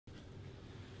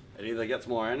It either gets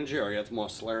more energy or it gets more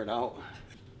slurred out.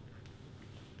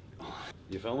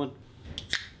 You filming?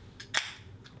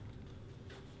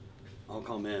 I'll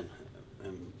come in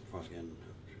and fucking...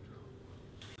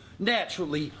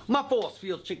 Naturally, my force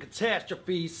fields in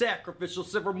catastrophes, sacrificial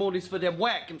ceremonies for them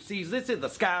whack MCs. This is the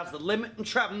sky's the limit, I'm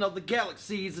traveling other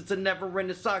galaxies. It's a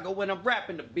never-ending saga when I'm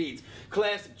rapping the beats.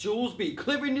 Classic Jules B,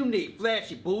 clearing you need,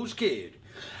 flashy booze kid.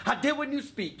 I did when you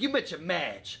speak, you mention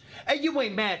match. And you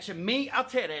ain't matching me, I'll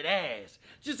tear that ass.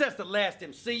 Just as the last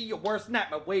MC, your worst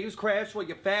nightmare waves crash while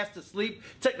you're fast asleep.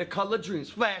 Technicolor dreams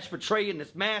flash, betraying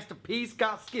this masterpiece.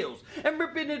 Got skills, and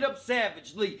ripping it up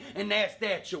savagely. And that's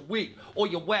that you're weak, or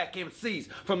you whack MCs.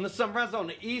 From the sunrise on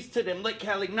the east to them late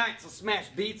Cali nights, I smash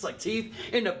beats like teeth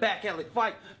in the back alley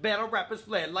fight. Battle rappers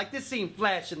fled like this scene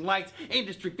flashing lights.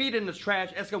 Industry feeding the trash,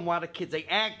 asking why the kids ain't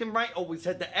acting right. Always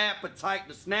had the appetite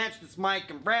to snatch this mic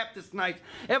and rap this night.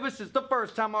 Ever since the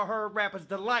first time I heard rappers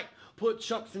delight. Put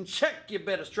chumps in check, you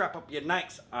better strap up your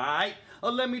Nikes, alright?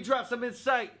 Or let me drop some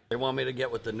insight. They want me to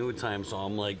get with the new time, so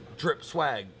I'm like, drip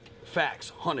swag,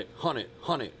 facts, hunt it,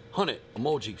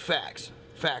 emoji, facts.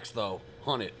 Facts though,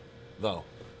 hunt it, though.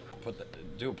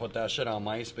 Put that shit on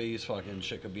MySpace, fucking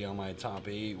shit could be on my top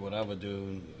 8, whatever,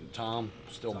 dude. Tom,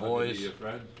 still Tom, boys. Your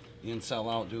friend? You didn't sell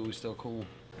out, dude, we still cool.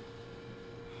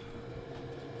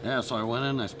 Yeah, so I went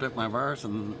in, I spit my verse,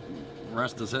 and the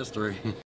rest is history.